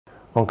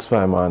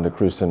Oxfam and the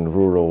Christian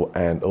Rural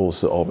and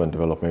also Urban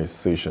Development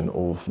Association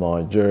of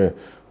Nigeria,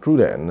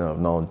 Crudan, have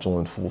now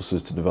joined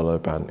forces to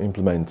develop and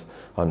implement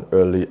an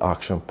early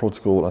action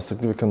protocol, a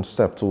significant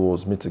step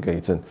towards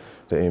mitigating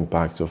the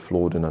impact of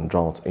flooding and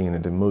drought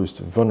in the most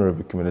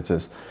vulnerable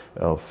communities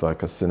of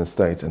Katsina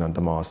States and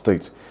Adamawa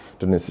State.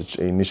 The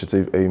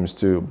initiative aims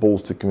to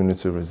bolster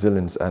community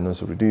resilience and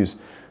also reduce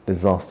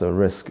disaster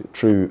risk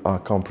through a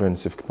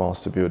comprehensive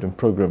capacity building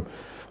program.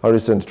 A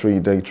recent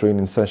 3-day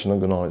training session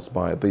organized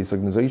by these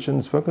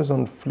organizations focused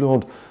on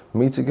flood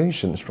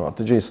mitigation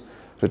strategies.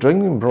 The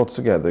training brought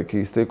together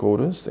key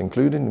stakeholders,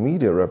 including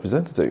media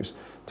representatives,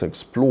 to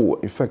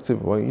explore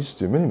effective ways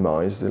to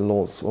minimize the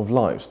loss of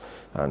lives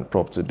and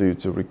property due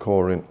to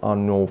recurring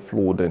annual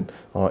flooding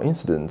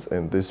incidents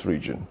in this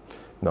region.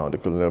 Now, the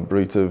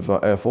collaborative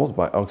effort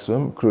by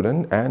Oxfam,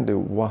 Crudan, and the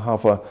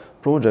Wahafa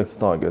Project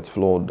targets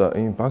flood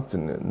impact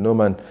in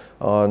Numan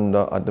and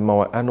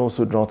Adamawa and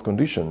also drought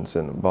conditions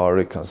in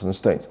Baure, Katsina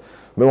States.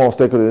 Meanwhile,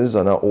 stakeholders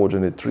are now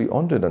urging the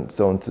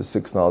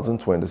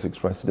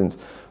 376,026 residents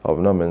of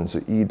Numan to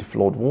heed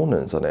flood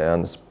warnings and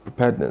enhance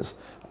preparedness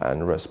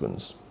and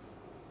response.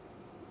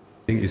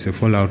 It's a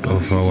fallout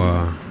of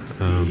our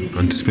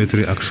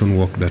anticipatory action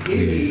work that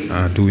we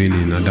are doing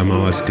in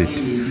Adamawa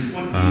State,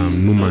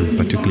 Numan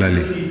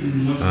particularly.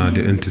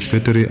 The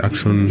anticipatory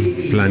action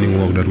planning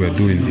work that we are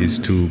doing is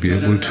to be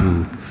able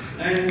to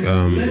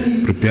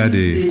prepare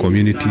the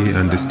community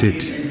and the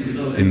state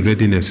in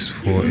readiness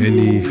for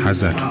any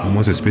hazard,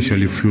 most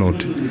especially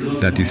flood,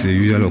 that is a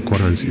usual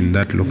occurrence in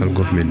that local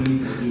government,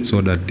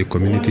 so that the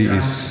community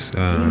is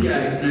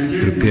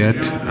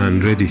prepared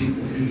and ready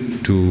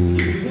to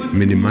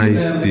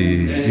minimize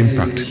the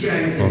impact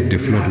of the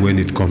flood when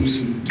it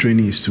comes.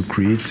 Training is to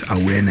create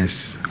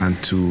awareness and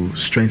to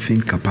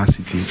strengthen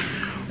capacity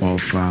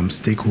of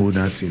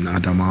stakeholders in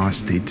Adamawa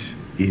State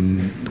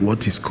in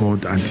what is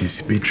called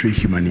anticipatory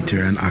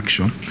humanitarian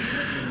action.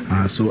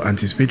 So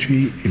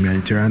anticipatory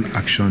humanitarian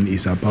action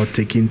is about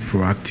taking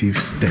proactive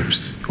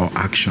steps or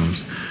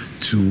actions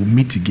to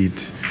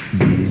mitigate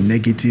the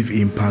negative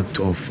impact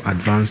of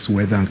advanced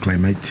weather and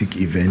climatic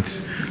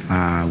events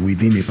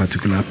within a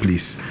particular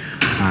place.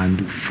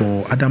 And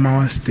for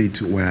Adamawa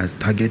State, we are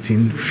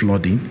targeting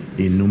flooding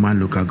in Numan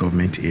local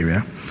government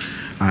area.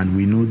 And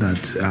we know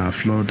that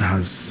flood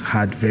has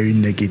had very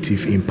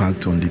negative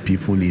impact on the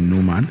people in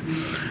Numan.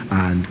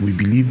 And we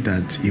believe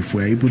that if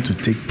we're able to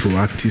take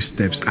proactive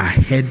steps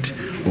ahead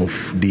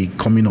of the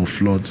coming of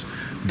floods,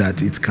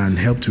 that it can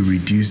help to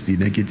reduce the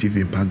negative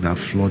impact that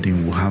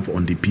flooding will have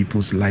on the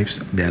people's lives,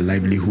 their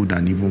livelihood,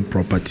 and even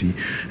property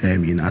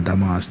in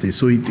Adamawa State.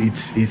 So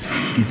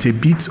it's a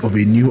bit of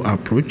a new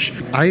approach.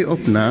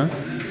 Eye-opener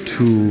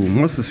to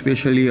most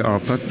especially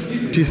our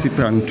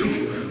participants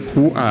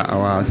who are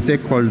our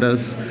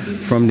stakeholders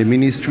from the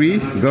ministry,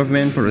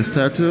 government,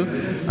 parastatal,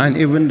 and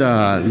even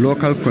the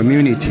local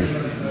community,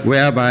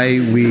 whereby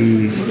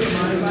we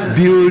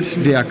build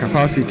their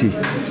capacity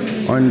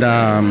on the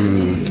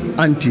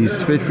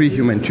anticipatory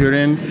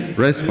humanitarian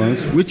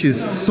response, which is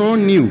so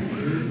new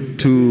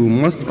to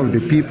most of the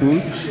people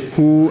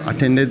who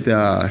attended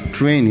the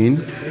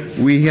training.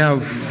 We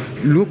have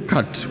looked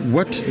at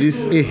what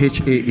this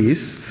AHA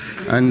is,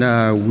 and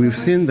we've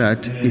seen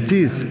that it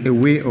is a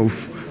way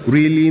of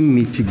really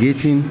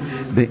mitigating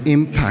the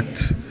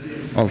impact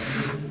of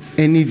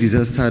any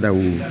disaster that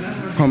will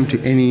come to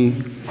any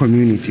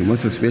community,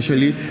 most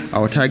especially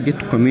our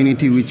target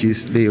community, which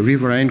is the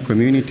riverine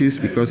communities,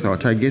 because our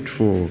target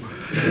for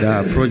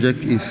the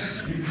project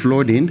is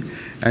flooding.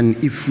 And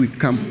if we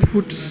can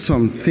put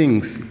some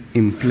things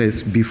in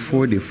place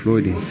before the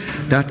flooding,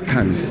 that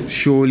can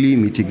surely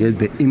mitigate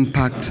the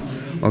impact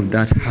of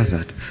that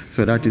hazard.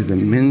 So that is the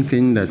main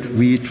thing that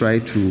we try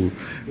to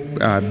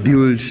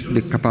build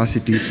the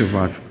capacities of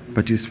our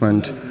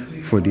participants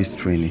for this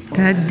training.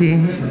 That day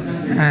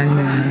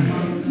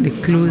and the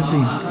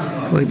closing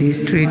for this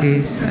 3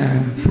 days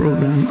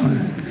program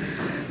on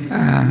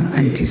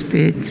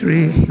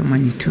anticipatory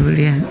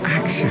humanitarian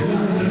action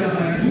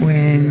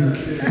when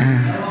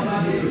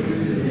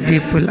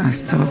people are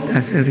stopped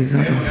as a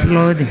result of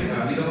flooding.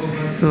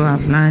 So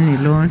I've learned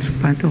a lot.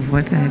 Part of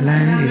what I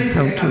learned is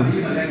how to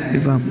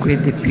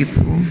evacuate the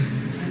people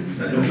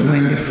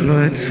when the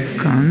flood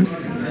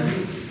comes,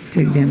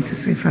 take them to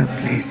safer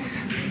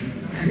place,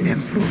 and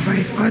then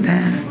provide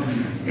other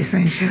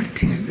essential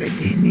things that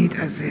they need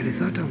as a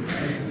result of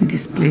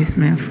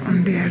displacement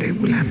from their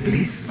regular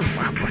place of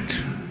abode.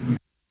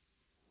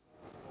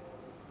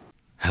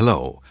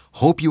 Hello,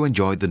 hope you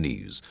enjoyed the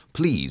news.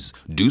 Please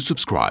do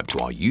subscribe to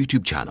our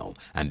YouTube channel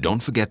and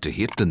don't forget to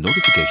hit the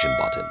notification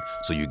button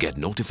so you get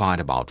notified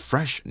about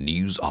fresh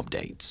news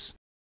updates.